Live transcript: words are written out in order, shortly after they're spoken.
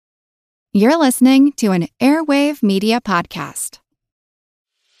You're listening to an Airwave Media Podcast.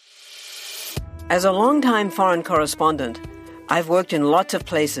 As a longtime foreign correspondent, I've worked in lots of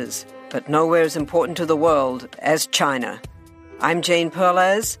places, but nowhere as important to the world as China. I'm Jane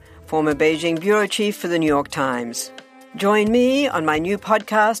Perlez, former Beijing bureau chief for the New York Times. Join me on my new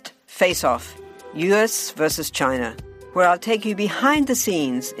podcast, Face Off, U.S. versus China, where I'll take you behind the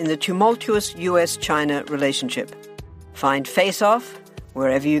scenes in the tumultuous U.S.-China relationship. Find Face Off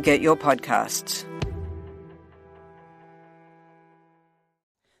wherever you get your podcasts.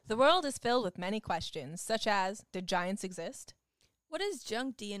 The world is filled with many questions, such as, did giants exist? What is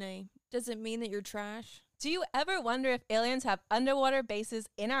junk DNA? Does it mean that you're trash? Do you ever wonder if aliens have underwater bases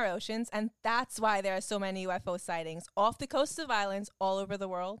in our oceans, and that's why there are so many UFO sightings off the coasts of islands all over the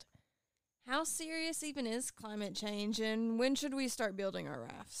world? How serious even is climate change, and when should we start building our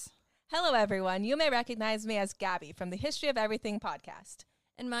rafts? Hello, everyone. You may recognize me as Gabby from the History of Everything podcast.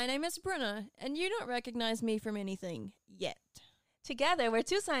 And my name is Bruna, and you don't recognize me from anything yet. Together, we're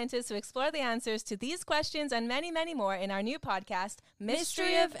two scientists who explore the answers to these questions and many, many more in our new podcast,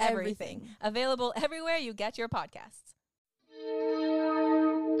 Mystery of Everything, available everywhere you get your podcasts.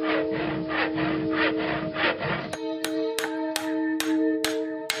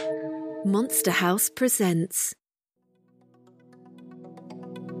 Monster House presents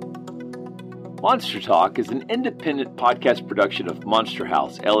Monster Talk is an independent podcast production of Monster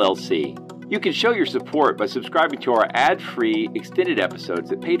House, LLC. You can show your support by subscribing to our ad-free extended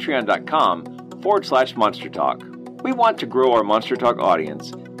episodes at patreon.com/Monster Talk. We want to grow our Monster Talk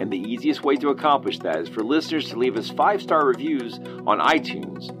audience, and the easiest way to accomplish that is for listeners to leave us 5-star reviews on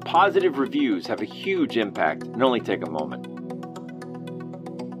iTunes. Positive reviews have a huge impact and only take a moment.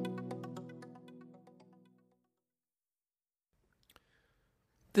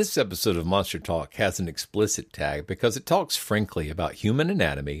 This episode of Monster Talk has an explicit tag because it talks frankly about human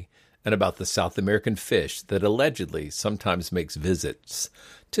anatomy and about the South American fish that allegedly sometimes makes visits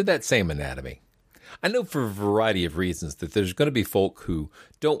to that same anatomy. I know for a variety of reasons that there's going to be folk who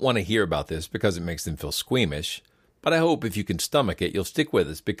don't want to hear about this because it makes them feel squeamish, but I hope if you can stomach it, you'll stick with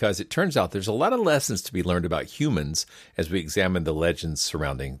us because it turns out there's a lot of lessons to be learned about humans as we examine the legends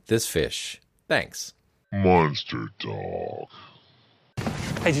surrounding this fish. Thanks. Monster Talk.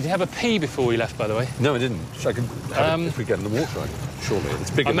 Hey, did you have a pee before we left, by the way? No, I didn't. I could have it if we get in the water, surely. It's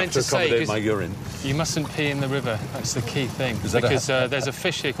big enough to accommodate my urine. You mustn't pee in the river. That's the key thing. Because there's a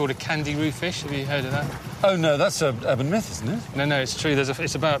fish here called a Candiru fish. Have you heard of that? Oh, no, that's an urban myth, isn't it? No, it's true.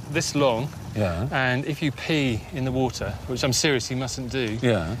 It's about this long. Yeah. And if you pee in the water, which I'm serious you mustn't do,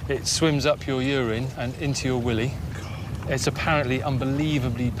 yeah, it swims up your urine and into your willy. It's apparently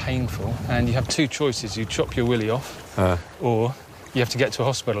unbelievably painful. And you have two choices. You chop your willy off, or you have to get to a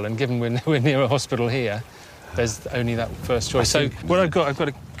hospital, and given we're near a hospital here, there's only that first choice. So what I've got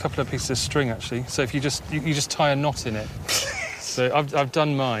a couple of pieces of string, actually. So if you just tie a knot in it. So I've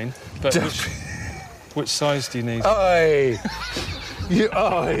done mine, but which size do you need? Oi! It's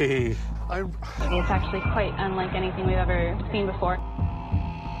actually quite unlike anything we've ever seen before.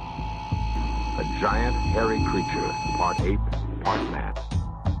 A giant, hairy creature, part ape, part man.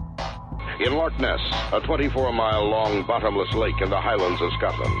 In Loch Ness, a 24-mile-long bottomless lake in the Highlands of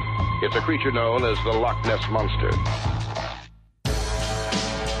Scotland. It's a creature known as the Loch Ness Monster.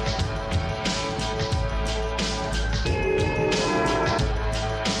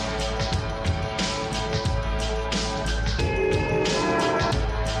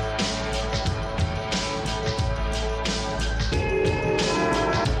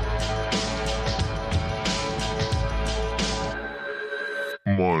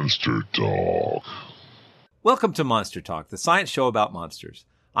 Monster Talk. Welcome to Monster Talk, the science show about monsters.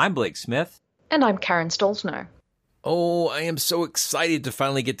 I'm Blake Smith. And I'm Karen Stolzno. Oh, I am so excited to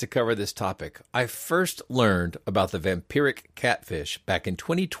finally get to cover this topic. I first learned about the vampiric catfish back in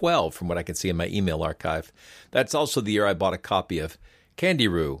 2012 from what I can see in my email archive. That's also the year I bought a copy of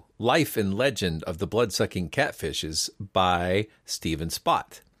Candiru, Life and Legend of the Bloodsucking Catfishes by Stephen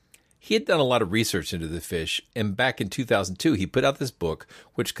Spott. He had done a lot of research into the fish, and back in 2002, he put out this book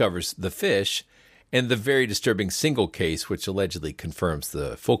which covers the fish and the very disturbing single case which allegedly confirms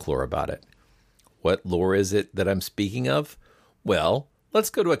the folklore about it. What lore is it that I'm speaking of? Well,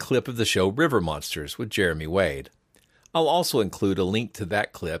 let's go to a clip of the show River Monsters with Jeremy Wade. I'll also include a link to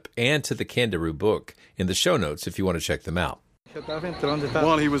that clip and to the Candiru book in the show notes if you want to check them out.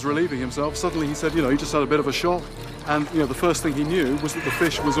 While he was relieving himself, suddenly he said, he just had a bit of a shock. And, the first thing he knew was that the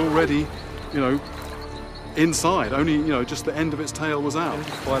fish was already, inside. Only, just the end of its tail was out.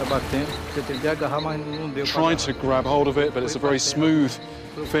 Tried to grab hold of it, but it's a very smooth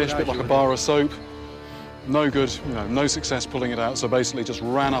fish, a bit like a bar of soap. No good, no success pulling it out, so basically just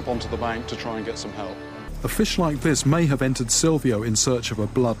ran up onto the bank to try and get some help. A fish like this may have entered Silvio in search of a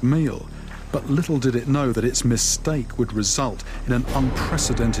blood meal, but little did it know that its mistake would result in an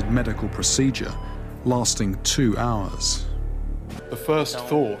unprecedented medical procedure lasting 2 hours. The first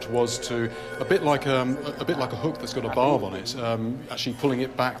thought was to, a bit like a hook that's got a barb on it, actually pulling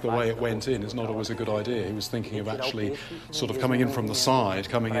it back the way it went in is not always a good idea. He was thinking of actually sort of coming in from the side,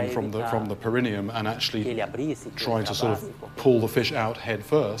 coming in from the perineum, and actually trying to sort of pull the fish out head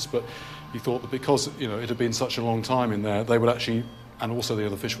first. But he thought that because it had been such a long time in there, they would actually, and also the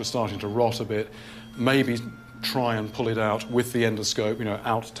other fish were starting to rot a bit, maybe try and pull it out with the endoscope,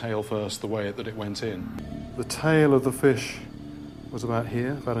 out tail first, the way that it went in. The tail of the fish was about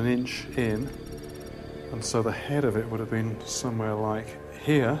here, about an inch in, and so the head of it would have been somewhere like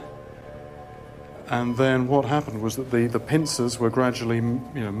here. And then what happened was that the pincers were gradually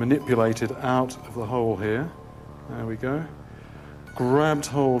manipulated out of the hole here. There we go. Grabbed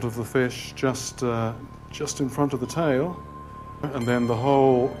hold of the fish just in front of the tail, and then the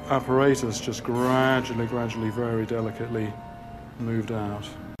whole apparatus just gradually, very delicately moved out.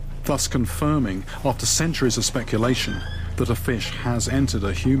 Thus confirming, after centuries of speculation, that a fish has entered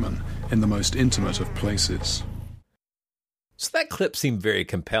a human in the most intimate of places. So that clip seemed very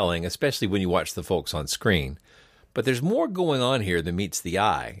compelling, especially when you watch the folks on screen. But there's more going on here than meets the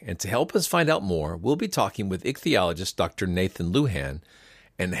eye, and to help us find out more, we'll be talking with ichthyologist Dr. Nathan Lujan.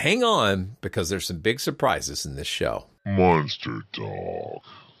 And hang on, because there's some big surprises in this show. Monster Talk.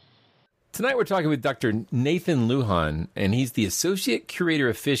 Tonight we're talking with Dr. Nathan Lujan, and he's the Associate Curator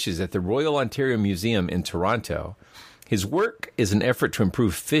of Fishes at the Royal Ontario Museum in Toronto. His work is an effort to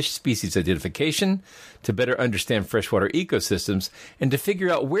improve fish species identification, to better understand freshwater ecosystems, and to figure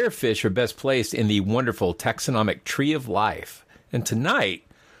out where fish are best placed in the wonderful taxonomic tree of life. And tonight,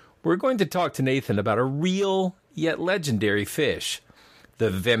 we're going to talk to Nathan about a real yet legendary fish, the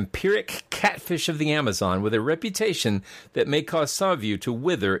vampiric catfish of the Amazon, with a reputation that may cause some of you to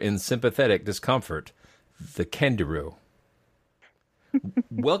wither in sympathetic discomfort, the Candiru.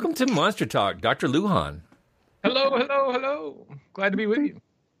 Welcome to Monster Talk, Dr. Lujan. Hello. Glad to be with you.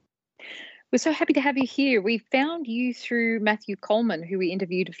 We're so happy to have you here. We found you through Matthew Coleman, who we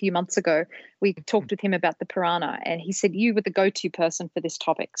interviewed a few months ago. We talked with him about the piranha, and he said you were the go-to person for this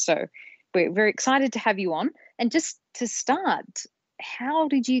topic. So we're very excited to have you on. And just to start, how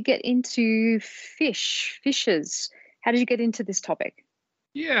did you get into fishes? How did you get into this topic?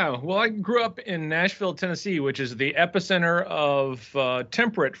 Yeah, well, I grew up in Nashville, Tennessee, which is the epicenter of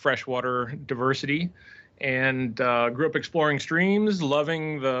temperate freshwater diversity. And grew up exploring streams,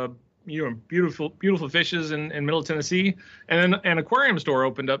 loving the beautiful fishes in Middle Tennessee. And then an aquarium store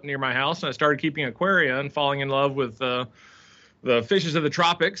opened up near my house, and I started keeping aquaria and falling in love with the fishes of the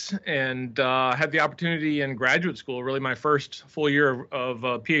tropics. And had the opportunity in graduate school, really my first full year of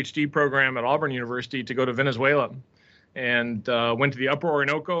a PhD program at Auburn University, to go to Venezuela. And went to the Upper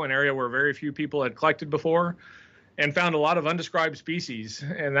Orinoco, an area where very few people had collected before, and found a lot of undescribed species.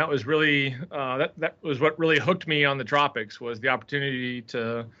 And that was really that was what really hooked me on the tropics, was the opportunity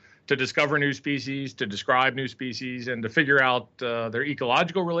to discover new species, to describe new species, and to figure out their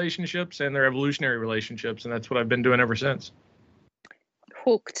ecological relationships and their evolutionary relationships. And that's what I've been doing ever since.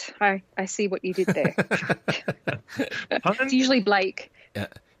 Hooked. I see what you did there. It's usually Blake. Yeah.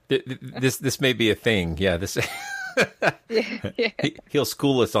 This may be a thing. Yeah, this. Yeah. He'll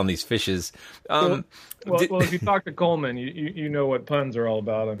school us on these fishes. Well, if you talk to Coleman, you know what puns are all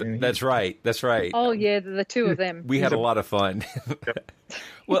about. I mean, that's right. Oh yeah, the two of them. We had a lot of fun.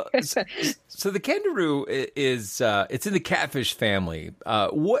 Well, so the Candiru is it's in the catfish family.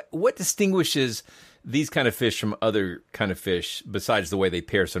 What distinguishes these kind of fish from other kind of fish besides the way they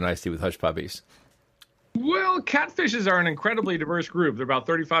pair so nicely with hush puppies? Well, catfishes are an incredibly diverse group. There are about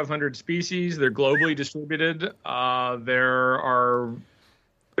 3,500 species. They're globally distributed. They're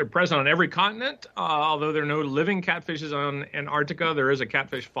present on every continent. Although there are no living catfishes on Antarctica, there is a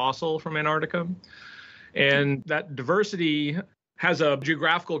catfish fossil from Antarctica. And that diversity has a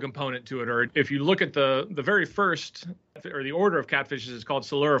geographical component to it. Or if you look at the very first, or the order of catfishes is called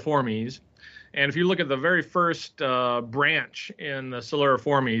Siluriformes. And if you look at the very first branch in the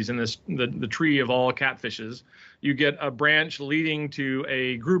Siluriformes, in the tree of all catfishes, you get a branch leading to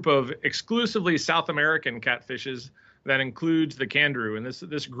a group of exclusively South American catfishes that includes the Candiru. And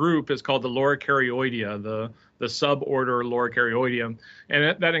this group is called the Loricarioidea, the suborder Loricarioidea.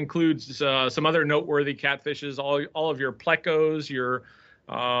 And that includes some other noteworthy catfishes, all of your plecos, your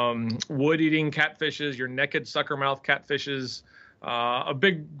wood-eating catfishes, your naked suckermouth catfishes, a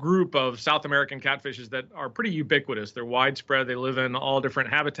big group of South American catfishes that are pretty ubiquitous. They're widespread. They live in all different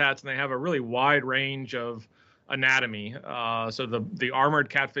habitats, and they have a really wide range of anatomy. So the armored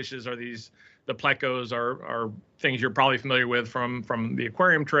catfishes are the plecos are things you're probably familiar with from the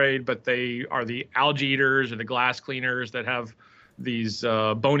aquarium trade, but they are the algae eaters or the glass cleaners that have these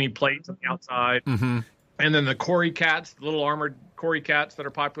bony plates on the outside. Mm-hmm. And then the cory cats, the little armored cory cats that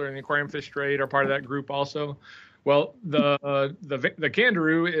are popular in the aquarium fish trade, are part of that group also. Well, the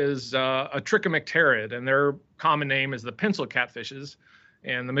Candiru is a trichomicterid, and their common name is the pencil catfishes.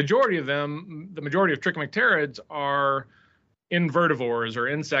 And the majority of trichomicterids are invertivores or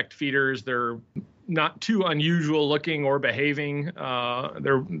insect feeders. They're not too unusual looking or behaving.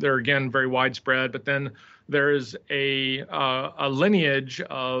 They're again very widespread. But then there is a lineage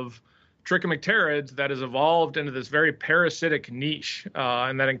of trichomicterids that has evolved into this very parasitic niche,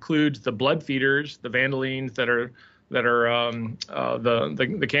 and that includes the blood feeders, the vandalines that are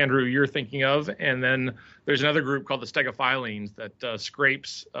the Candiru you're thinking of, and then there's another group called the stegophylines that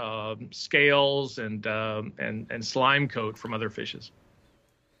scrapes scales and slime coat from other fishes.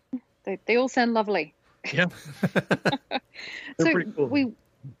 They all sound lovely. Yeah, so pretty cool.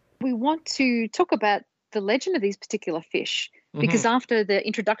 we want to talk about the legend of these particular fish, because after the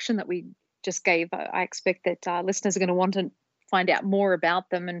introduction that we just gave, I expect that listeners are going to want to find out more about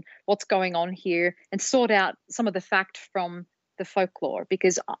them and what's going on here and sort out some of the fact from the folklore,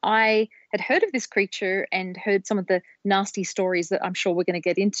 because I had heard of this creature and heard some of the nasty stories that I'm sure we're going to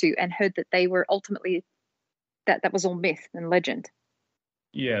get into, and heard that they were ultimately, that was all myth and legend.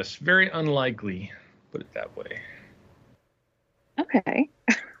 Yes, very unlikely, put it that way. Okay.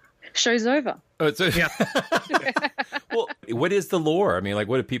 Show's over. Oh, so, yeah. Well, what is the lore? I mean, like,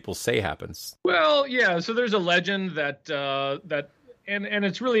 what do people say happens? Well, yeah. So there's a legend that and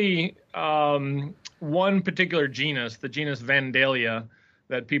it's really one particular genus, the genus Vandalia,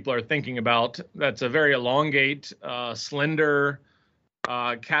 that people are thinking about. That's a very elongate, slender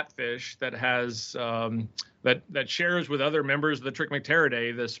catfish that has that shares with other members of the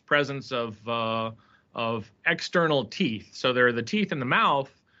Trichomicteridae this presence of external teeth. So there are the teeth in the mouth.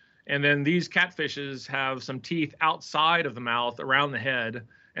 And then these catfishes have some teeth outside of the mouth around the head,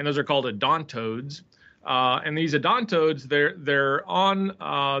 and those are called odontodes. And these odontodes, they're on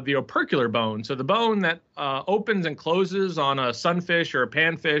the opercular bone. So the bone that opens and closes on a sunfish or a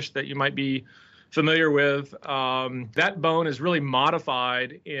panfish that you might be familiar with, that bone is really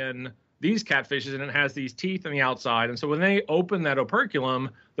modified in these catfishes, and it has these teeth on the outside. And so when they open that operculum,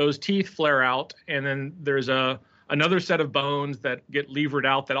 those teeth flare out, and then there's another set of bones that get levered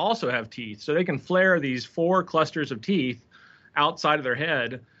out that also have teeth. So they can flare these 4 clusters of teeth outside of their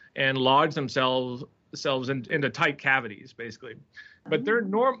head and lodge themselves into tight cavities, basically. But their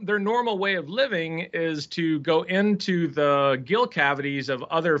normal way of living is to go into the gill cavities of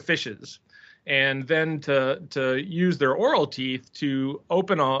other fishes, and then to use their oral teeth to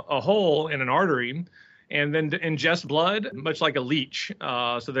open a hole in an artery, and then to ingest blood, much like a leech.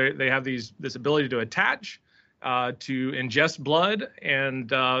 So they have this ability to attach, to ingest blood, and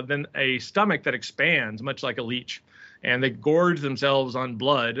then a stomach that expands, much like a leech. And they gorge themselves on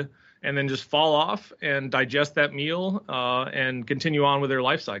blood and then just fall off and digest that meal and continue on with their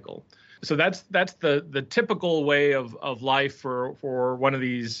life cycle. So that's the typical way of life for one of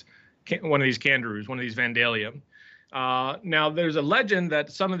these Candirus, one of these Vandalia. Now, there's a legend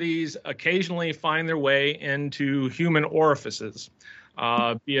that some of these occasionally find their way into human orifices,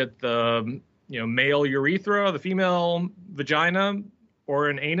 be it the male urethra, the female vagina, or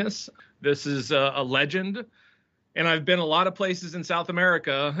an anus. This is a legend. And I've been a lot of places in South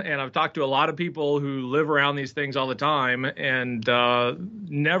America, and I've talked to a lot of people who live around these things all the time, and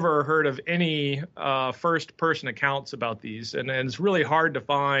never heard of any first-person accounts about these. And it's really hard to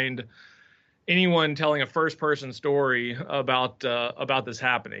find anyone telling a first-person story about this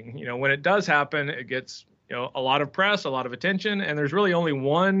happening. When it does happen, it gets a lot of press, a lot of attention, and there's really only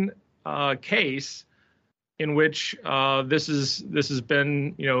one case in which this has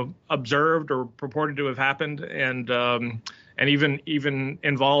been observed or purported to have happened, and even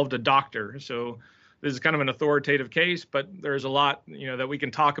involved a doctor. So this is kind of an authoritative case, but there's a lot that we can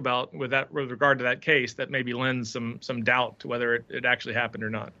talk about with regard to that case that maybe lends some doubt to whether it actually happened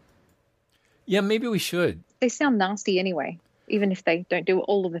or not. Yeah, maybe we should. They sound nasty anyway, even if they don't do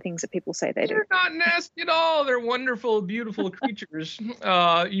all of the things that people say they do. They're not nasty at all. They're wonderful, beautiful creatures.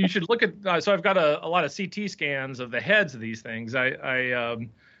 You should look at. So I've got a lot of CT scans of the heads of these things. I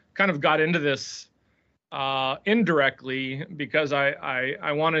kind of got into this indirectly because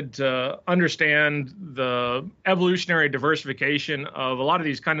I wanted to understand the evolutionary diversification of a lot of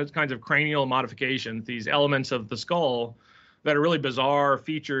these kinds of cranial modifications, these elements of the skull that are really bizarre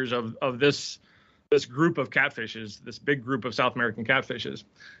features of this group of catfishes, this big group of South American catfishes.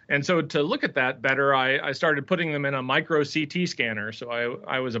 And so to look at that better, I started putting them in a micro CT scanner. So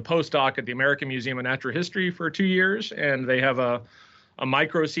I was a postdoc at the American Museum of Natural History for 2 years, and they have a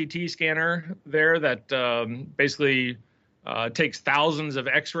micro CT scanner there that basically takes thousands of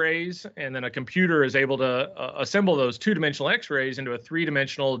X-rays, and then a computer is able to assemble those two-dimensional X-rays into a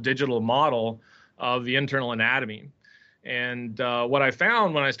three-dimensional digital model of the internal anatomy. And what I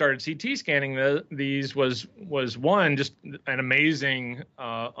found when I started CT scanning these was one, just an amazing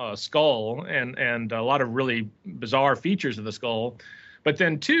skull and a lot of really bizarre features of the skull, but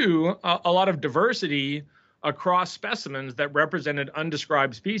then two, a lot of diversity across specimens that represented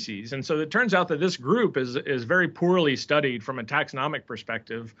undescribed species. And so it turns out that this group is very poorly studied from a taxonomic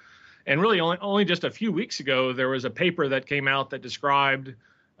perspective. And really only just a few weeks ago, there was a paper that came out that described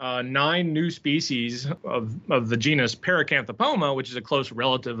 9 new species of the genus Paracanthopoma, which is a close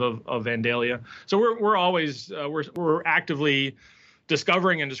relative of Vandalia. So we're always we're actively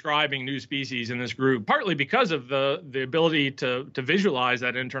discovering and describing new species in this group, partly because of the ability to visualize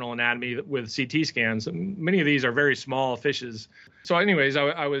that internal anatomy with CT scans. Many of these are very small fishes. So anyways,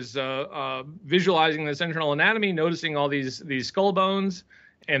 I was visualizing this internal anatomy, noticing all these skull bones,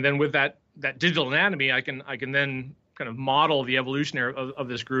 and then with that digital anatomy, I can then kind of model the evolution of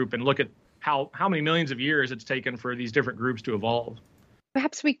this group and look at how many millions of years it's taken for these different groups to evolve.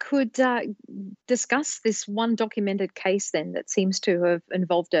 Perhaps we could discuss this one documented case then that seems to have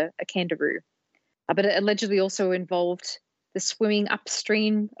involved a kangaroo, but it allegedly also involved the swimming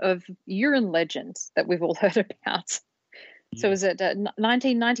upstream of urine legends that we've all heard about. Yeah. So was it a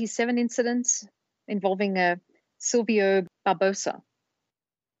 1997 incident involving Silvio Barbosa?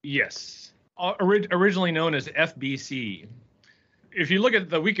 Yes, originally known as FBC. If you look at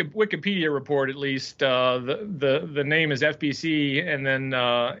the Wikipedia report, at least the name is FBC, and then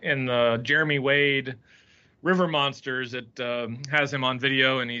in the Jeremy Wade River Monsters, it has him on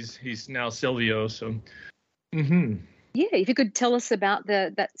video, and he's now Silvio. So, yeah, if you could tell us about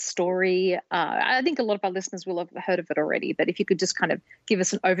that story, I think a lot of our listeners will have heard of it already. But if you could just kind of give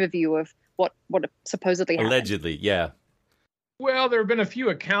us an overview of what supposedly happened. Allegedly, yeah. Well, there have been a few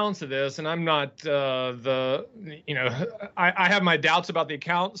accounts of this, and I'm not I have my doubts about the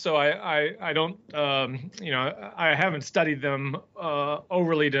account, so I don't, I haven't studied them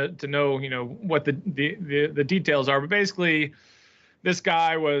overly to know, what the details are. But basically, this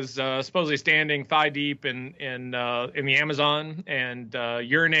guy was supposedly standing thigh deep in the Amazon and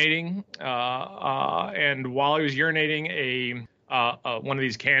urinating, and while he was urinating, one of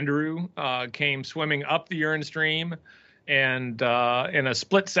these Candiru came swimming up the urine stream. And in a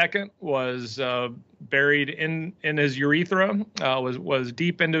split second was buried in his urethra, was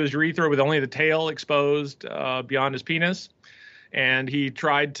deep into his urethra with only the tail exposed beyond his penis. And he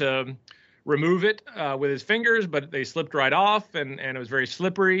tried to remove it with his fingers, but they slipped right off, and it was very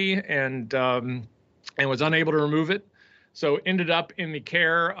slippery, and was unable to remove it. So ended up in the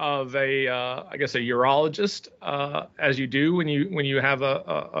care of a urologist, as you do when you have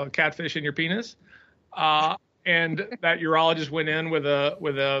a catfish in your penis. And that urologist went in with a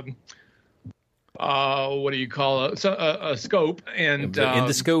what do you call it? A scope and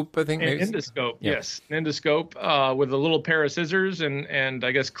endoscope, I think. An endoscope, yeah. Yes, an endoscope with a little pair of scissors and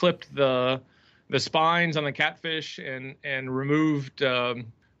I guess clipped the spines on the catfish and removed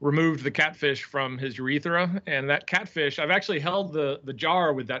the catfish from his urethra. And that catfish, I've actually held the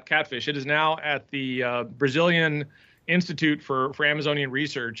jar with that catfish. It is now at the Brazilian Institute for Amazonian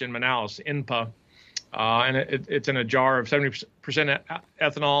Research in Manaus, INPA. And it's in a jar of 70%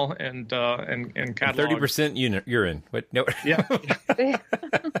 ethanol and catalog. 30% urine. What? No. Yeah.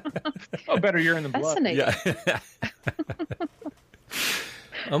 Oh, better urine than blood. Yeah.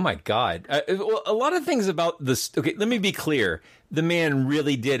 Oh my God. Well, a lot of things about this. Okay, let me be clear. The man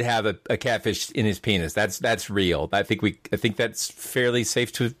really did have a catfish in his penis. That's real. I think that's fairly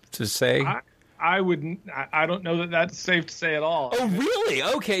safe to say. I don't know that that's safe to say at all. Oh, really?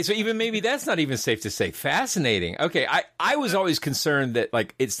 Okay, so even maybe that's not even safe to say. Fascinating. Okay, I was always concerned that,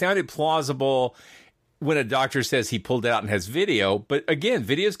 like, it sounded plausible when a doctor says he pulled it out and has video, but again,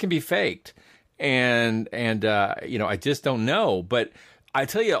 videos can be faked, and I just don't know. But I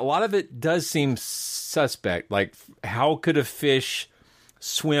tell you, a lot of it does seem suspect. Like, how could a fish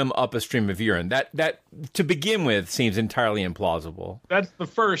swim up a stream of urine? That to begin with seems entirely implausible. That's the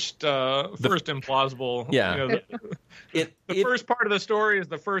first implausible. Yeah. The first part of the story is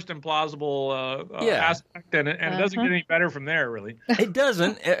the first implausible aspect, and it doesn't get any better from there, really. It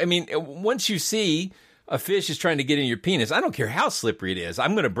doesn't. I mean, once you see a fish is trying to get in your penis, I don't care how slippery it is.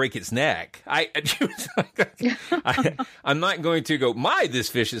 I'm going to break its neck. I'm not going to go, this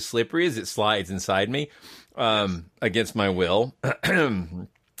fish is slippery as it slides inside me against my will.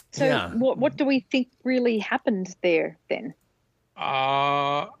 So what do we think really happened there then?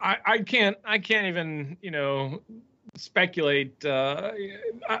 I can't even, speculate.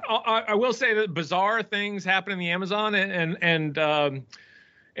 I will say that bizarre things happen in the Amazon,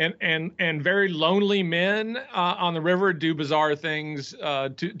 and very lonely men on the river do bizarre things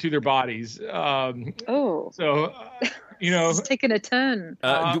to their bodies. It's taking a turn.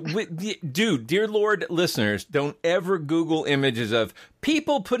 Dear Lord listeners, don't ever Google images of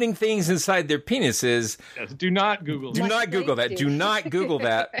people putting things inside their penises. Yes, do not Google. Do not Google that. Do not Google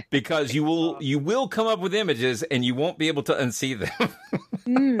that, because you will come up with images and you won't be able to unsee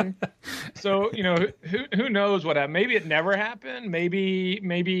them. So who knows what happened? Maybe it never happened. Maybe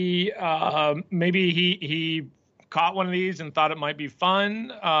he caught one of these and thought it might be fun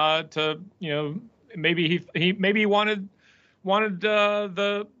to maybe he wanted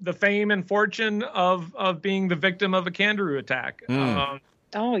the fame and fortune of being the victim of a Candiru attack.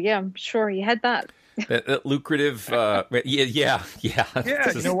 I'm sure he had that. That lucrative, yeah.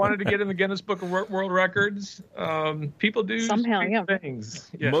 Wanted to get in the Guinness Book of World Records. People do somehow, things.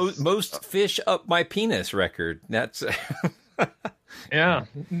 Yes. Most fish up my penis record. That's not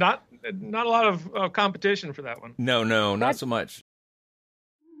a lot of competition for that one. No, not so much.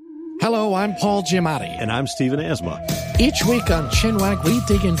 Hello, I'm Paul Giamatti. And I'm Stephen Asma. Each week on Chinwag, we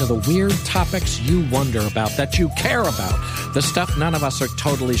dig into the weird topics you wonder about, that you care about. The stuff none of us are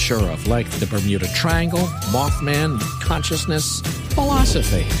totally sure of, like the Bermuda Triangle, Mothman, consciousness,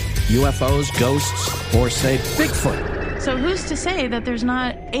 philosophy, UFOs, ghosts, or, say, Bigfoot. So who's to say that there's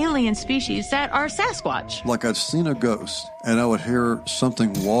not alien species that are Sasquatch? Like I'd seen a ghost, and I would hear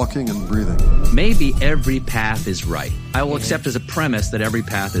something walking and breathing. Maybe every path is right. I will accept as a premise that every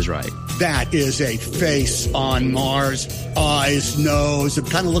path is right. That is a face on Mars. Eyes, nose. It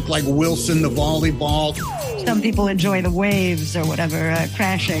kind of looked like Wilson the volleyball. Some people enjoy the waves or whatever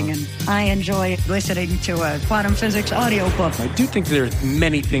crashing, and I enjoy listening to a quantum physics audiobook. I do think there are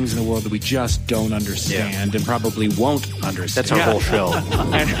many things in the world that we just don't understand and probably won't understand. That's our whole show.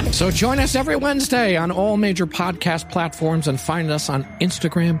 So join us every Wednesday on all major podcast platforms and find us on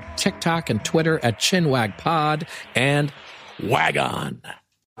Instagram, TikTok, and Twitter at ChinwagPod and Wagon.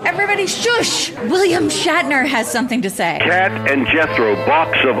 Everybody shush! William Shatner has something to say. Cat and Jethro,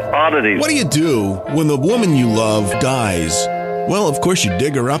 box of oddities. What do you do when the woman you love dies? Well, of course you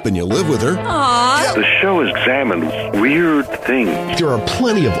dig her up and you live with her. Aww. The show examines weird things. There are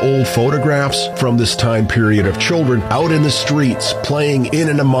plenty of old photographs from this time period of children out in the streets playing in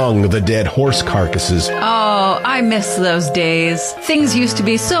and among the dead horse carcasses. Oh, I miss those days. Things used to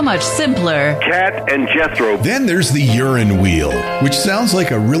be so much simpler. Cat and Jethro. Then there's the urine wheel, which sounds like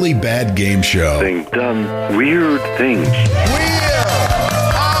a really bad game show. They've done weird things.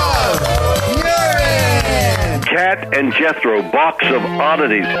 Cat and Jethro, box of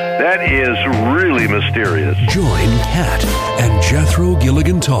oddities. That is really mysterious. Join Cat and Jethro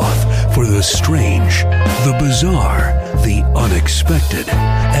Gilligan Toth for the strange, the bizarre, the unexpected,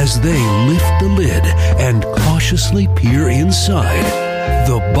 as they lift the lid and cautiously peer inside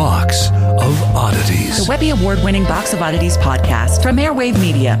the Box of Oddities. The Webby Award-winning Box of Oddities podcast from Airwave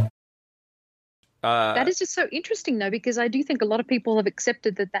Media. That is just so interesting, though, because I do think a lot of people have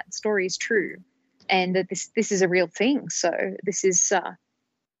accepted that story is true. And that this is a real thing. So this is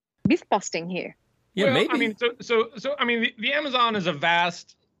myth busting here. Yeah, well, maybe. I mean, the Amazon is a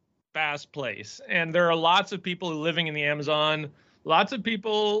vast place, and there are lots of people living in the Amazon. Lots of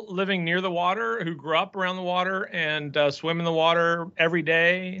people living near the water who grew up around the water and swim in the water every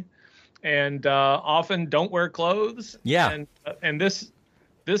day, and often don't wear clothes. Yeah, and this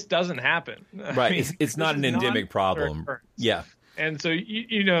doesn't happen. Right, I mean, it's not an endemic problem. Yeah. And so,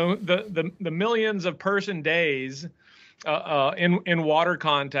 the millions of person days in water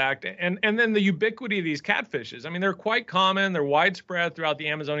contact and then the ubiquity of these catfishes. I mean, they're quite common. They're widespread throughout the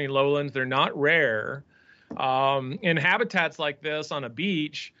Amazonian lowlands. They're not rare. In habitats like this on a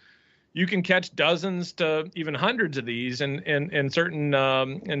beach, you can catch dozens to even hundreds of these in certain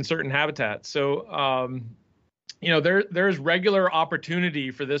habitats. So, there's regular opportunity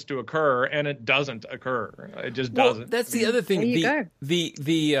for this to occur, and it doesn't occur. It just doesn't. That's the other thing.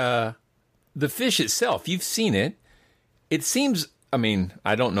 The fish itself, you've seen it. It seems, I mean,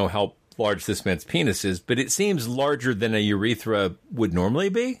 I don't know how large this man's penis is, but it seems larger than a urethra would normally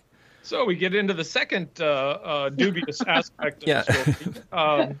be. So we get into the second dubious aspect of the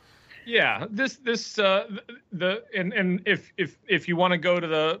story. Yeah, if you want to go to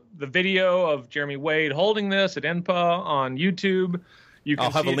the video of Jeremy Wade holding this at INPA on YouTube,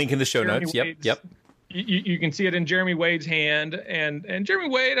 I'll have a link in the show notes. Yep. You can see it in Jeremy Wade's hand, and Jeremy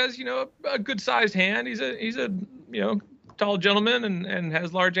Wade has a good sized hand. He's a tall gentleman and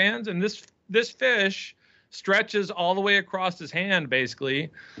has large hands, and this fish stretches all the way across his hand basically,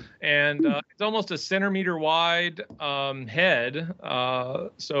 and it's almost a centimeter wide head.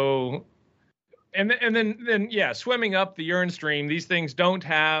 So swimming up the urine stream, these things don't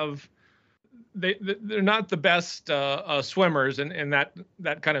have. They're not the best swimmers in that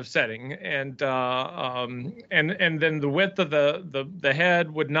kind of setting, and then the width of the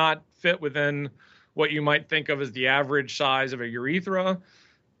head would not fit within what you might think of as the average size of a urethra.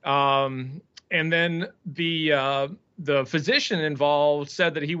 And then the physician involved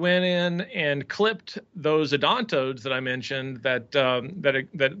said that he went in and clipped those odontodes that I mentioned that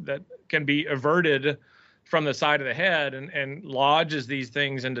can be averted from the side of the head and lodges these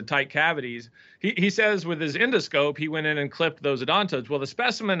things into tight cavities. He says with his endoscope, he went in and clipped those odontodes. Well, the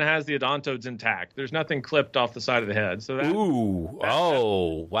specimen has the odontodes intact. There's nothing clipped off the side of the head. So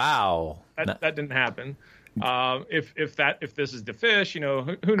wow. That didn't happen. If this is the fish,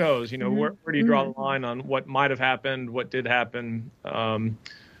 who knows? Where do you draw the line on what might have happened, what did happen,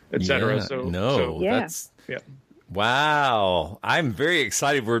 et cetera? Wow. I'm very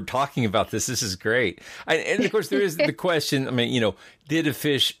excited we're talking about this. This is great. And of course, there is the question, did a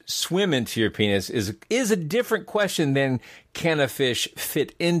fish swim into your penis is a different question than can a fish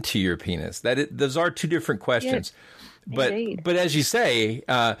fit into your penis? Those are two different questions. Yeah. But as you say,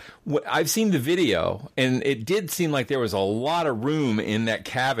 I've seen the video, and it did seem like there was a lot of room in that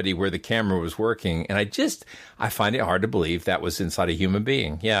cavity where the camera was working, and I find it hard to believe that was inside a human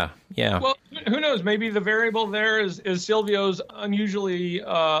being. Yeah. Well, who knows? Maybe the variable there is Silvio's unusually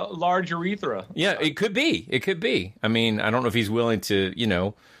large urethra. Yeah, it could be. I mean, I don't know if he's willing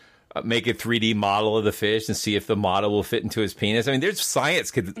to, make a 3D model of the fish and see if the model will fit into his penis. I mean, there's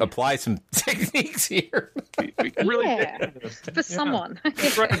science could apply some techniques here. For someone.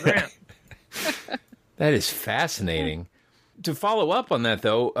 That is fascinating. To follow up on that,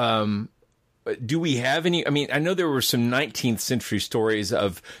 though, do we have any? I mean, I know there were some 19th century stories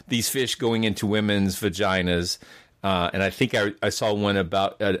of these fish going into women's vaginas, and I think I saw one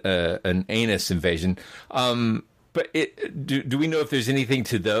about an anus invasion. But do we know if there's anything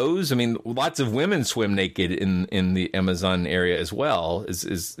to those? I mean, lots of women swim naked in the Amazon area as well.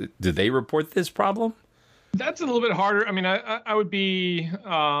 Do they report this problem? That's a little bit harder. I mean, I would be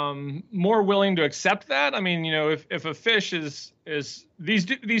more willing to accept that. I mean, if a fish is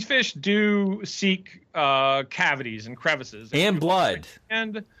these fish do seek cavities and crevices and blood,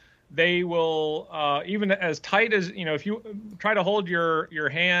 and they will even as tight as if you try to hold your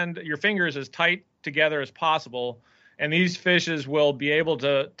fingers as tight together as possible, and these fishes will be able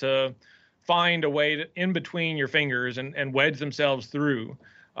to find a way in between your fingers and wedge themselves through.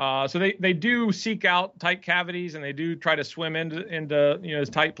 So they do seek out tight cavities, and they do try to swim into as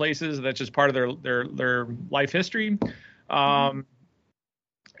tight places. That's just part of their life history. And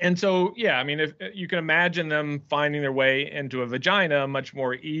so, yeah, I mean, if you can imagine them finding their way into a vagina much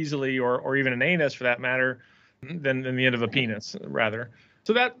more easily, or even an anus for that matter, than the end of a penis, rather.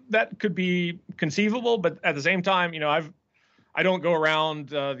 So that could be conceivable, but at the same time, I don't go around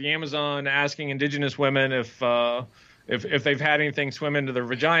the Amazon asking indigenous women if they've had anything swim into their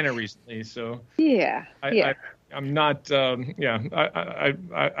vagina recently. So I'm not. I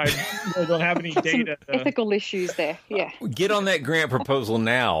really don't have any data. Ethical issues there. Yeah. Get on that grant proposal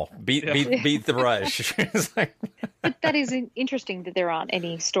now. Beat the rush. But that is interesting that there aren't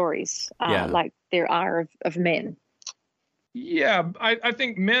any stories like there are of men. Yeah, I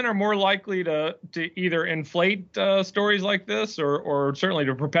think men are more likely to either inflate stories like this or certainly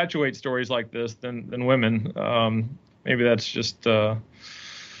to perpetuate stories like this than women. Maybe that's just an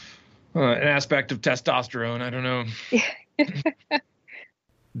aspect of testosterone. I don't know.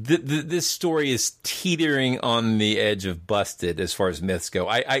 This story is teetering on the edge of busted as far as myths go.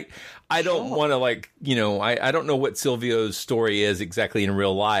 I don't want to I don't know what Silvio's story is exactly in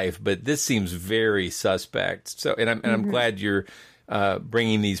real life, but this seems very suspect. So, and I'm glad you're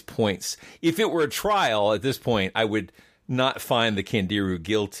bringing these points. If it were a trial at this point, I would not find the Candiru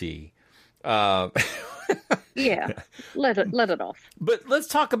guilty. Yeah, let it off. But let's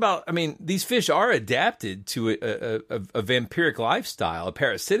talk about, I mean, these fish are adapted to a vampiric lifestyle, a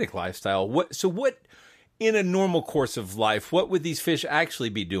parasitic lifestyle. What in a normal course of life, what would these fish actually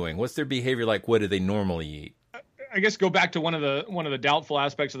be doing? What's their behavior like? What do they normally eat? I guess go back to one of the doubtful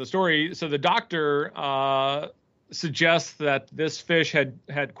aspects of the story. So the doctor suggests that this fish had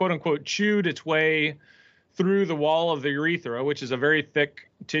quote unquote chewed its way through the wall of the urethra, which is a very thick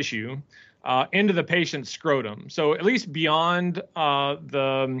tissue, into the patient's scrotum. So at least beyond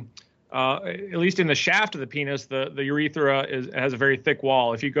at least in the shaft of the penis, the urethra has a very thick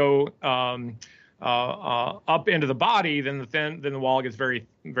wall. If you go up into the body, then the wall gets very,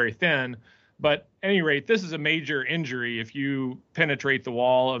 very thin. But at any rate, this is a major injury if you penetrate the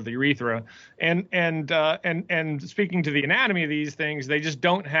wall of the urethra. And speaking to the anatomy of these things, they just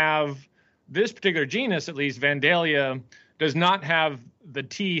don't have, this particular genus, at least Vandalia, does not have the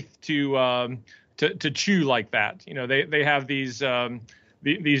teeth to chew like that. You know, they have these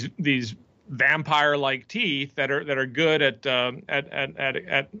vampire-like teeth that are good at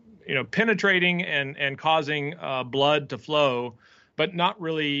penetrating and causing blood to flow, but not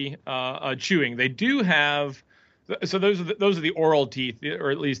really chewing. They do have, so those are the oral teeth,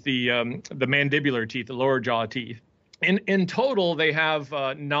 or at least the mandibular teeth, the lower jaw teeth. In total, they have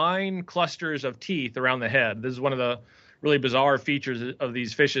 9 clusters of teeth around the head. This is one of the really bizarre features of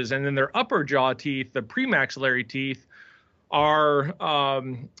these fishes. And then their upper jaw teeth, the premaxillary teeth, are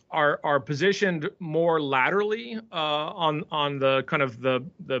positioned more laterally on the kind of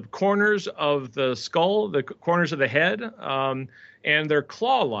the corners of the skull, the corners of the head, and they're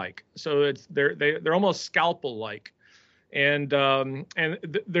claw-like. So they're almost scalpel-like. And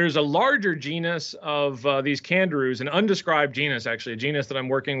there's a larger genus of these Candirus, an undescribed genus, actually, a genus that I'm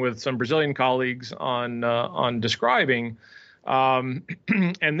working with some Brazilian colleagues on describing.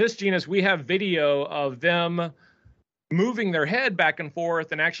 And this genus, we have video of them moving their head back and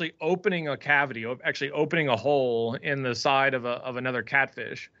forth and actually opening a cavity, actually opening a hole in the side of another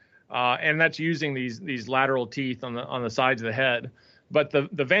catfish. And that's using these lateral teeth on the sides of the head. But the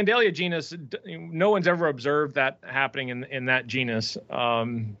Vandalia genus, no one's ever observed that happening in that genus. But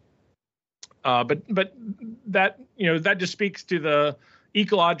that, that just speaks to the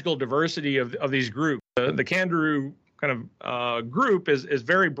ecological diversity of these groups. The Candiru kind of group is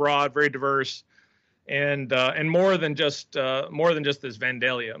very broad, very diverse, and more than just this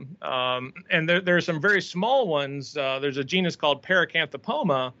Vandalia. And there are some very small ones. There's a genus called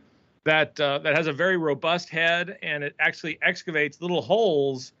Paracanthopoma that has a very robust head, and it actually excavates little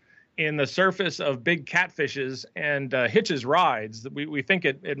holes in the surface of big catfishes and hitches rides. We think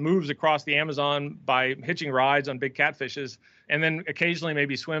it moves across the Amazon by hitching rides on big catfishes, and then occasionally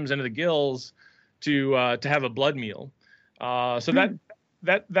maybe swims into the gills to have a blood meal. So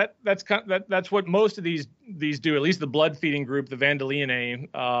that's what most of these do. At least the blood feeding group, the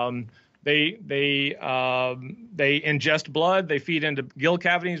Vandaliinae. They ingest blood. They feed into gill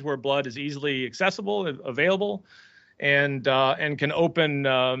cavities where blood is easily accessible, available, and can open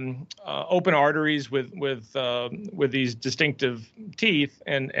arteries with these distinctive teeth,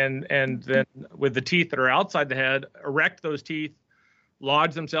 and then with the teeth that are outside the head, erect those teeth,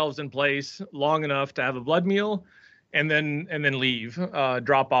 lodge themselves in place long enough to have a blood meal, and then leave,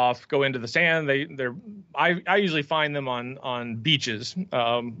 drop off, go into the sand. I usually find them on beaches,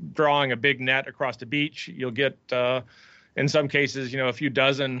 drawing a big net across the beach. You'll get, in some cases, a few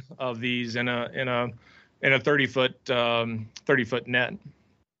dozen of these in a 30-foot net.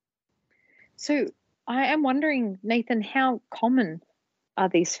 So I am wondering, Nathan, how common are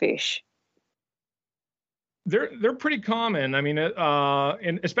these fish? They're pretty common. I mean,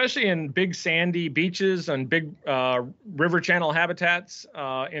 especially in big sandy beaches and big river channel habitats,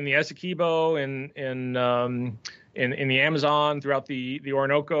 in the Essequibo, in the Amazon, throughout the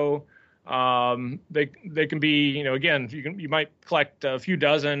Orinoco. They can be, again, you might collect a few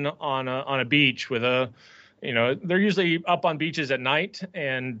dozen on a beach with they're usually up on beaches at night,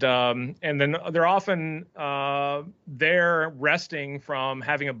 and then they're often there resting from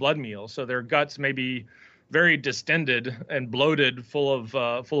having a blood meal. So their guts may be very distended and bloated, full of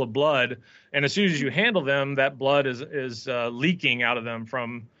blood, and as soon as you handle them, that blood is leaking out of them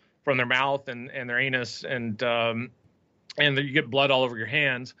from their mouth and their anus, and you get blood all over your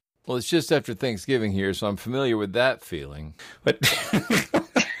hands. Well, it's just after Thanksgiving here, so I'm familiar with that feeling. But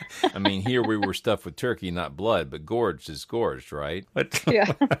I mean, here we were stuffed with turkey, not blood, but gorged is gorged, right? But yeah,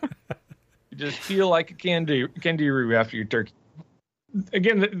 you just feel like a candiru after your turkey.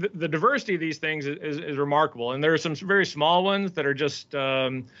 Again, the diversity of these things is remarkable, and there are some very small ones that are just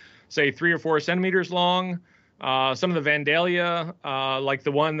say 3 or 4 centimeters long. Some of the Vandalia, like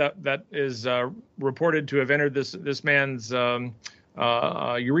the one that is reported to have entered this man's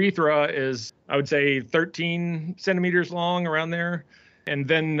urethra, is, I would say, 13 centimeters long, around there. And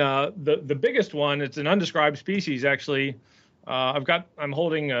then the biggest one, it's an undescribed species, actually. I'm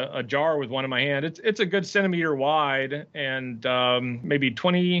holding a jar with one in my hand. It's a good centimeter wide and maybe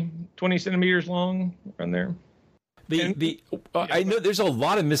 20 centimeters long, around there. I know there's a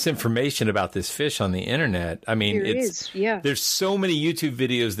lot of misinformation about this fish on the internet. I mean, there's so many YouTube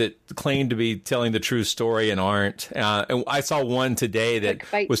videos that claim to be telling the true story and aren't. And I saw one today that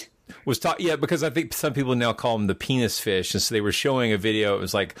was taught. Yeah, because I think some people now call them the penis fish, and so they were showing a video. It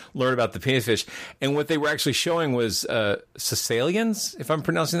was like learn about the penis fish, and what they were actually showing was Sicilians, if I'm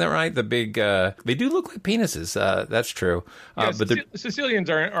pronouncing that right. The big, they do look like penises. That's true. But Sicilians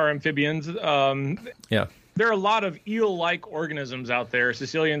are amphibians. Yeah. There are a lot of eel-like organisms out there.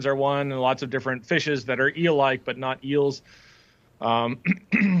 Sicilians are one, and lots of different fishes that are eel-like but not eels.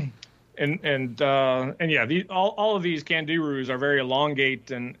 And yeah, all of these Candirus are very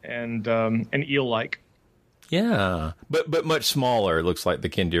elongate and eel-like. Yeah, but much smaller. It looks like the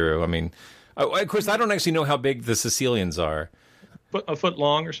Candiru. I mean, of course, I don't actually know how big the Sicilians are. A foot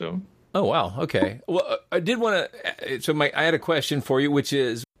long or so. Oh wow. Okay. Well, I did want to. So I had a question for you, which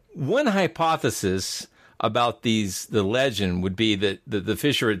is one hypothesis about the legend would be that the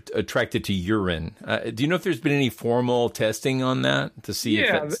fish are attracted to urine. Do you know if there's been any formal testing on that to see?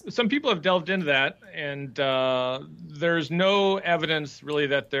 Yeah, if some people have delved into that, and there's no evidence really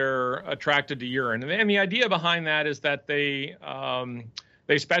that they're attracted to urine. And the idea behind that is that they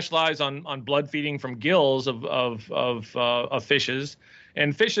specialize on blood feeding from gills of fishes,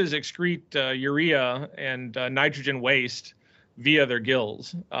 and fishes excrete urea and nitrogen waste via their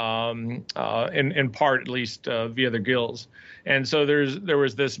gills, in part at least via their gills. And so there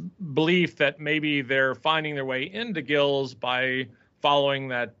was this belief that maybe they're finding their way into gills by following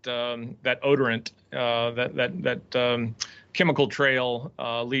that odorant, that chemical trail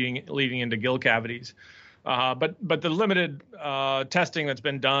leading into gill cavities. But the limited testing that's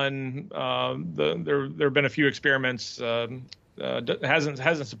been done, there have been a few experiments,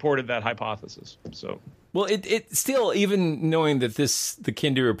 hasn't supported that hypothesis. So. Well, it still, even knowing that the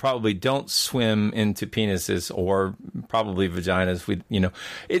Candiru probably don't swim into penises or probably vaginas,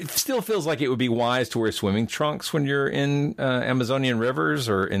 it still feels like it would be wise to wear swimming trunks when you're in Amazonian rivers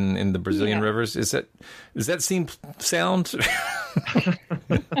or in the Brazilian rivers. Does that seem sound?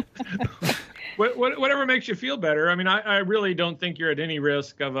 Whatever makes you feel better. I mean, I really don't think you're at any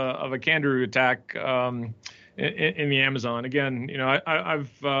risk of a Candiru attack in the Amazon. Again,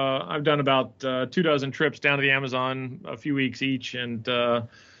 I've done about 24 trips down to the Amazon, a few weeks each, and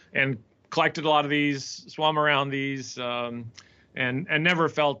collected a lot of these, swam around these, and never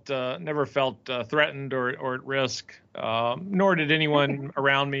felt threatened or at risk. Nor did anyone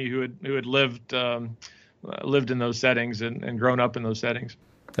around me who had lived in those settings and grown up in those settings.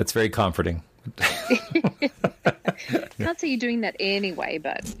 That's very comforting. Can't say you're doing that anyway,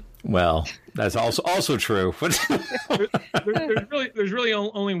 but. Well, that's also true. there's really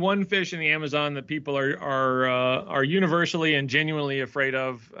only one fish in the Amazon that people are universally and genuinely afraid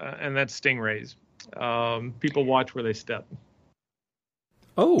of, and that's stingrays. People watch where they step.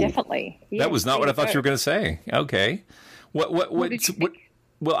 Oh, definitely. Yeah, that was not what I thought you were going to say. Okay, what did you think?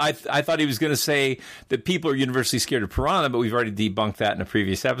 Well, I thought he was going to say that people are universally scared of piranha, but we've already debunked that in a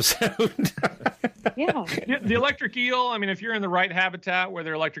previous episode. Yeah. The electric eel, I mean, if you're in the right habitat where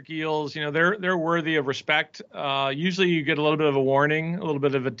there are electric eels, they're worthy of respect. Usually you get a little bit of a warning, a little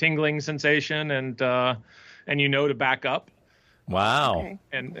bit of a tingling sensation, and to back up. Wow. Okay.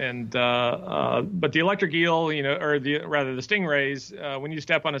 But the electric eel, or the stingrays, when you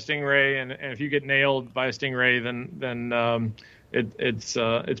step on a stingray and if you get nailed by a stingray, then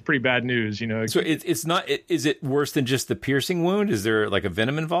it's pretty bad news, So it's not. Is it worse than just the piercing wound? Is there like a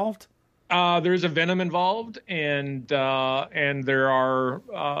venom involved? There's a venom involved, and there's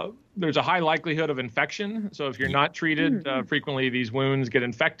a high likelihood of infection. So if you're not treated, frequently these wounds get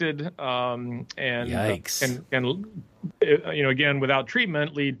infected, and yikes. Again, without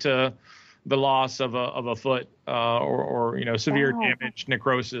treatment, lead to the loss of a foot, or severe damage,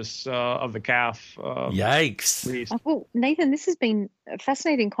 necrosis of the calf. Yikes! Well, Nathan, this has been a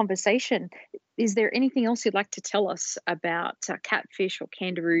fascinating conversation. Is there anything else you'd like to tell us about catfish or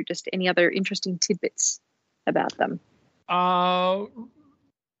Candiru? Just any other interesting tidbits about them? Well,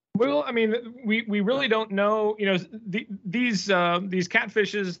 I mean, we really don't know. These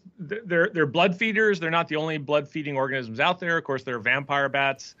catfishes, they're blood feeders. They're not the only blood feeding organisms out there. Of course, there are vampire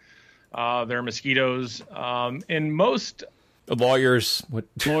bats. There are mosquitoes. In most lawyers,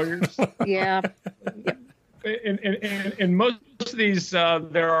 yeah. In most of these,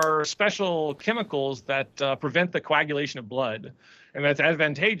 there are special chemicals that prevent the coagulation of blood, and that's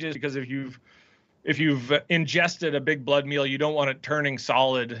advantageous because if you've ingested a big blood meal, you don't want it turning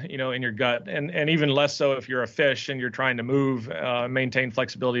solid, in your gut, and even less so if you're a fish and you're trying to move, maintain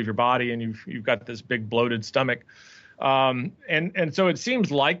flexibility of your body, and you've got this big bloated stomach. And so it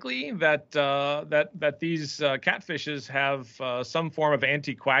seems likely that that these catfishes have some form of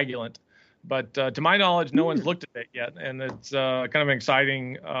anticoagulant, but to my knowledge, no one's looked at it yet, and it's kind of an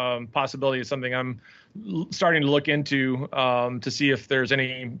exciting possibility. Of something I'm starting to look into to see if there's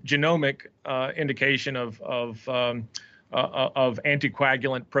any genomic indication of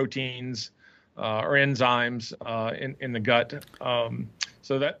anticoagulant proteins or enzymes in the gut.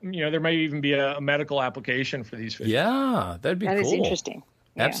 So that, there may even be a medical application for these fish. Yeah, that'd be cool. That is interesting.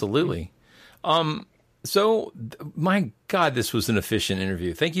 Yeah. Absolutely. So, my God, this was an efficient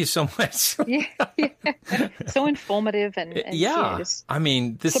interview. Thank you so much. Yeah. So informative and I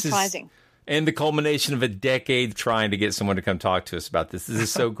mean, this surprising. And the culmination of a decade trying to get someone to come talk to us about this. This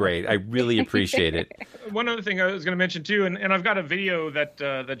is so great. I really appreciate it. One other thing I was going to mention too, and I've got a video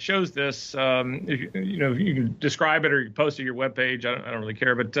that shows this. If you can describe it or you can post it to your webpage. I don't really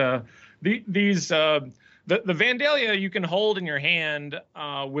care. But the Vandalia you can hold in your hand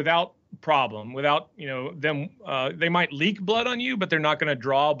without problem, without them. They might leak blood on you, but they're not going to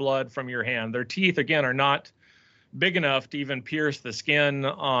draw blood from your hand. Their teeth again are not big enough to even pierce the skin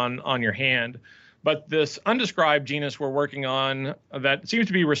on your hand. But this undescribed genus we're working on that seems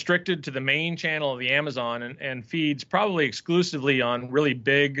to be restricted to the main channel of the Amazon and feeds probably exclusively on really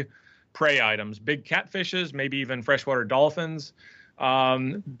big prey items, big catfishes, maybe even freshwater dolphins.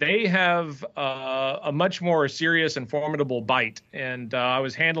 They have a much more serious and formidable bite. And I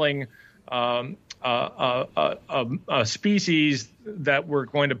was handling a species that we're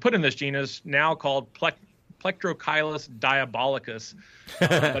going to put in this genus now called Plectrochilus diabolicus.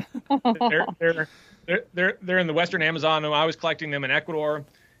 But they're in the Western Amazon, and I was collecting them in Ecuador.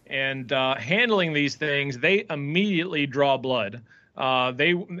 And handling these things, they immediately draw blood.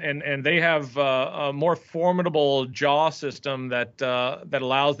 They have a more formidable jaw system that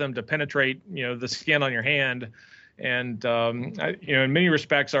allows them to penetrate, the skin on your hand, and in many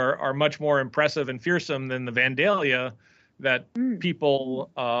respects are much more impressive and fearsome than the Vandalia that people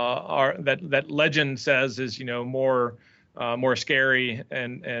that legend says is more scary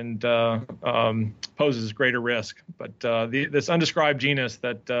and poses greater risk. But this undescribed genus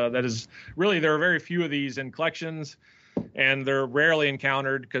that is really, there are very few of these in collections, and they're rarely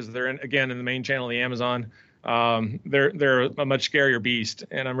encountered because they're in the main channel of the Amazon. They're a much scarier beast,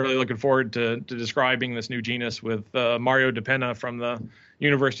 and I'm really looking forward to describing this new genus with Mario De Pena from the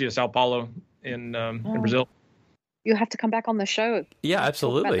University of Sao Paulo in Brazil. You'll have to come back on the show. Yeah,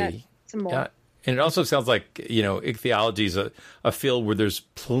 absolutely. Some more. Yeah. And it also sounds like, ichthyology is a field where there's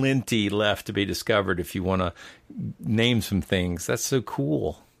plenty left to be discovered if you want to name some things. That's so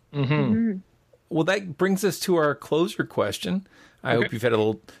cool. Mm-hmm. Mm-hmm. Well, that brings us to our closer question. I hope you've had a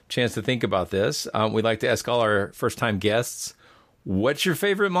little chance to think about this. We'd like to ask all our first-time guests, what's your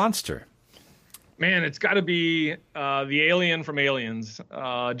favorite monster? Man, it's got to be the alien from Aliens.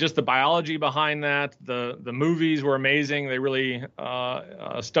 Just the biology behind that. The movies were amazing. They really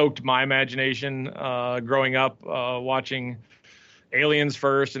stoked my imagination growing up, watching Aliens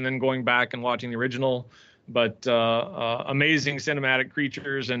first and then going back and watching the original. But amazing cinematic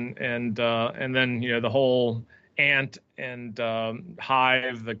creatures and then the whole ant and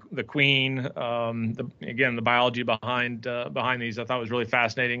hive, the queen. The biology behind these I thought was really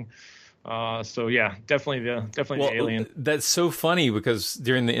fascinating. So yeah, definitely the alien. That's so funny because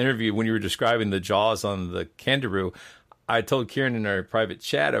during the interview when you were describing the jaws on the Candiru, I told Kieran in our private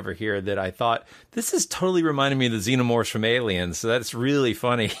chat over here that I thought this is totally reminding me of the xenomorphs from Aliens. So that's really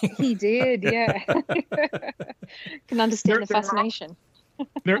funny. He did, yeah. Can understand the fascination.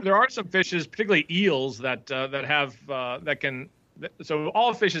 There are some fishes, particularly eels, that have that can. So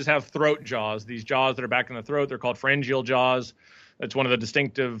all fishes have throat jaws. These jaws that are back in the throat, they're called pharyngeal jaws. That's one of the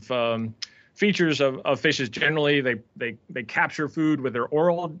distinctive features of fishes. Generally, they capture food with their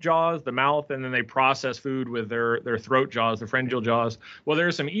oral jaws, the mouth, and then they process food with their throat jaws, their pharyngeal jaws. Well, there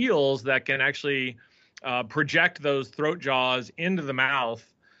are some eels that can actually project those throat jaws into the mouth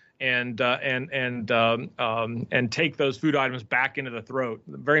and take those food items back into the throat,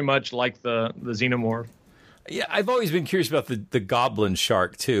 very much like the xenomorph. Yeah, I've always been curious about the goblin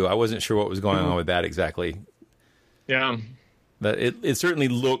shark too. I wasn't sure what was going on with that exactly. Yeah. But it certainly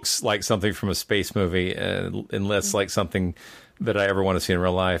looks like something from a space movie, and less like something that I ever want to see in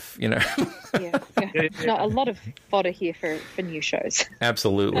real life. Yeah. No, a lot of fodder here for new shows.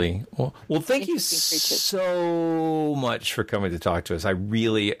 Absolutely. Well, thank you so much for coming to talk to us.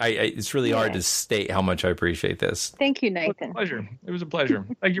 It's really hard to state how much I appreciate this. Thank you, Nathan. It was a pleasure.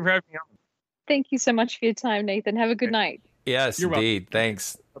 Thank you for having me on. Thank you so much for your time, Nathan. Have a good night. Yes, You're indeed. welcome.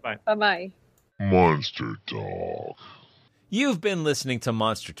 Thanks. Bye-bye. Bye-bye. Monster Talk. You've been listening to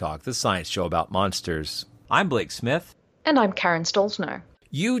Monster Talk, the science show about monsters. I'm Blake Smith. And I'm Karen Stolzno.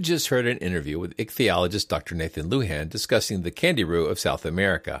 You just heard an interview with ichthyologist Dr. Nathan Lujan discussing the Candiru of South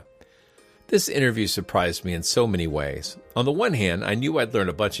America. This interview surprised me in so many ways. On the one hand, I knew I'd learn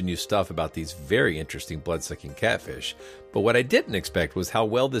a bunch of new stuff about these very interesting blood-sucking catfish, but what I didn't expect was how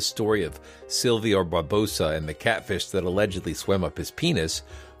well this story of Silvio Barbosa and the catfish that allegedly swam up his penis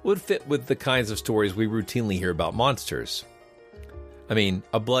would fit with the kinds of stories we routinely hear about monsters. I mean,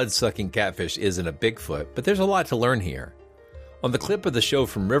 a blood-sucking catfish isn't a Bigfoot, but there's a lot to learn here. On the clip of the show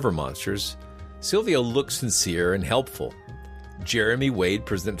from River Monsters, Silvio looks sincere and helpful. Jeremy Wade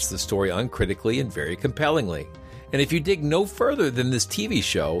presents the story uncritically and very compellingly. And if you dig no further than this TV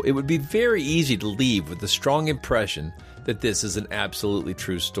show, it would be very easy to leave with the strong impression that this is an absolutely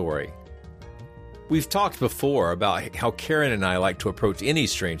true story. We've talked before about how Karen and I like to approach any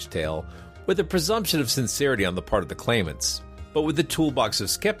strange tale with a presumption of sincerity on the part of the claimants, but with the toolbox of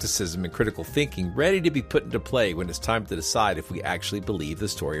skepticism and critical thinking ready to be put into play when it's time to decide if we actually believe the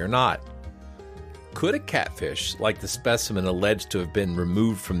story or not. Could a catfish, like the specimen alleged to have been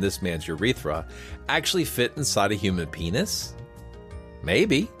removed from this man's urethra, actually fit inside a human penis?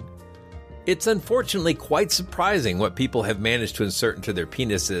 Maybe. It's unfortunately quite surprising what people have managed to insert into their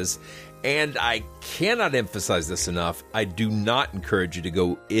penises, and I cannot emphasize this enough, I do not encourage you to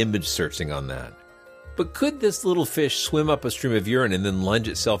go image searching on that. But could this little fish swim up a stream of urine and then lunge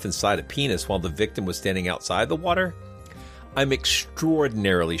itself inside a penis while the victim was standing outside the water? I'm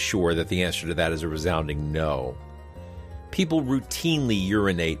extraordinarily sure that the answer to that is a resounding no. People routinely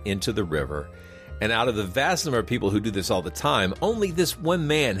urinate into the river, and out of the vast number of people who do this all the time, only this one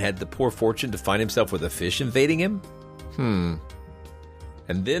man had the poor fortune to find himself with a fish invading him? And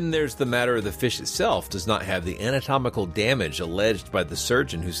then there's the matter of the fish itself does not have the anatomical damage alleged by the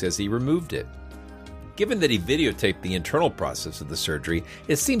surgeon who says he removed it. Given that he videotaped the internal process of the surgery,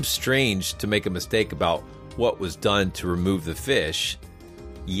 it seems strange to make a mistake about what was done to remove the fish,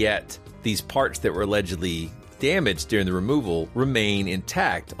 yet these parts that were allegedly damaged during the removal remain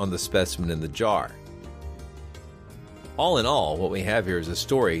intact on the specimen in the jar. All in all, what we have here is a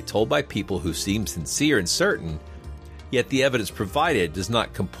story told by people who seem sincere and certain, yet the evidence provided does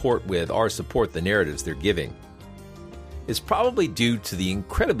not comport with or support the narratives they're giving. It's probably due to the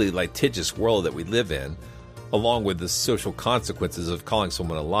incredibly litigious world that we live in, along with the social consequences of calling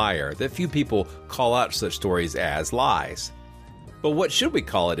someone a liar, that few people call out such stories as lies. But what should we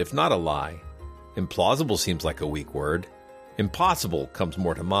call it if not a lie? Implausible seems like a weak word. Impossible comes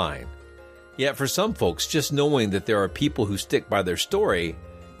more to mind. Yet for some folks, just knowing that there are people who stick by their story,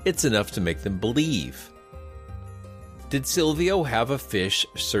 it's enough to make them believe. Did Silvio have a fish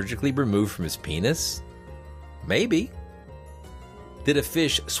surgically removed from his penis? Maybe. Did a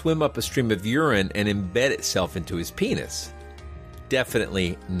fish swim up a stream of urine and embed itself into his penis?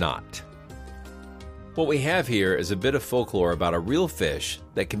 Definitely not. What we have here is a bit of folklore about a real fish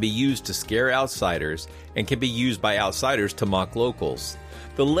that can be used to scare outsiders and can be used by outsiders to mock locals.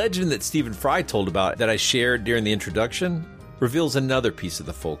 The legend that Stephen Fry told about that I shared during the introduction reveals another piece of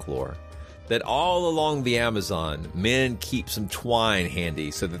the folklore. That all along the Amazon, men keep some twine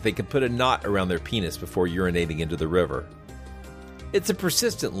handy so that they can put a knot around their penis before urinating into the river. It's a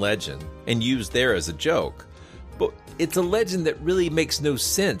persistent legend, and used there as a joke, but it's a legend that really makes no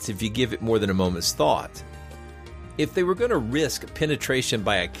sense if you give it more than a moment's thought. If they were going to risk penetration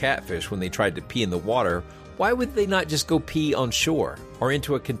by a catfish when they tried to pee in the water, why would they not just go pee on shore or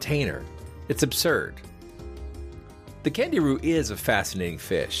into a container? It's absurd. The Candiru is a fascinating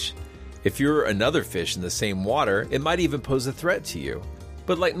fish. If you're another fish in the same water, it might even pose a threat to you.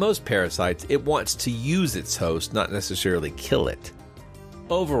 But like most parasites, it wants to use its host, not necessarily kill it.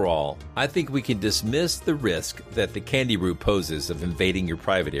 Overall, I think we can dismiss the risk that the Candiru poses of invading your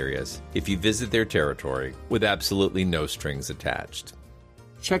private areas if you visit their territory with absolutely no strings attached.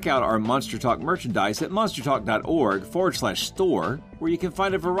 Check out our Monster Talk merchandise at monstertalk.org/store, where you can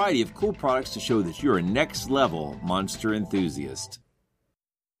find a variety of cool products to show that you're a next-level monster enthusiast.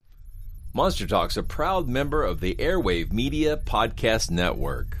 Monster Talk's a proud member of the Airwave Media Podcast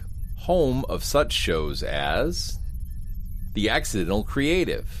Network, home of such shows as The Accidental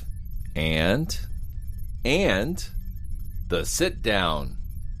Creative and The Sit Down.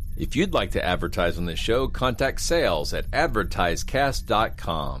 If you'd like to advertise on this show, contact sales at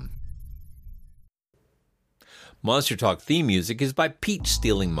advertisecast.com. Monster Talk theme music is by Peach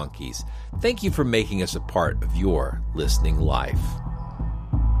Stealing Monkeys. Thank you for making us a part of your listening life.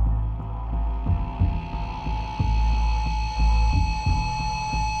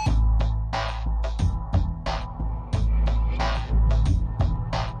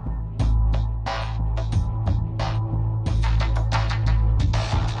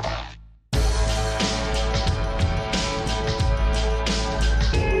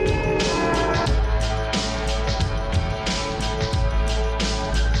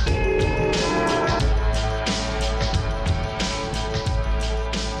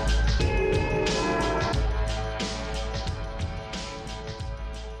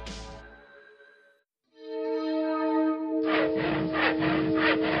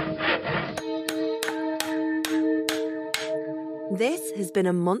 This has been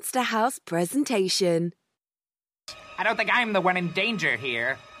a Monster House presentation. I don't think I'm the one in danger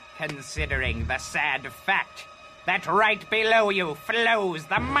here, considering the sad fact that right below you flows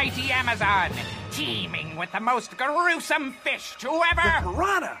the mighty Amazon, teeming with the most gruesome fish to ever... The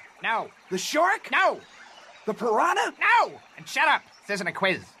piranha! No. The shark? No. The piranha? No! And shut up! This isn't a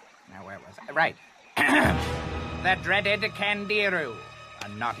quiz. Now, where was I? Right. The dreaded Candiru, a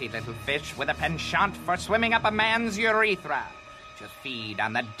naughty little fish with a penchant for swimming up a man's urethra to feed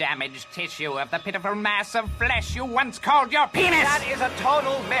on the damaged tissue of the pitiful mass of flesh you once called your penis! That is a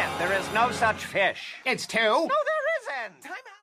total myth. There is no such fish. It's two. No, there isn't. Time out.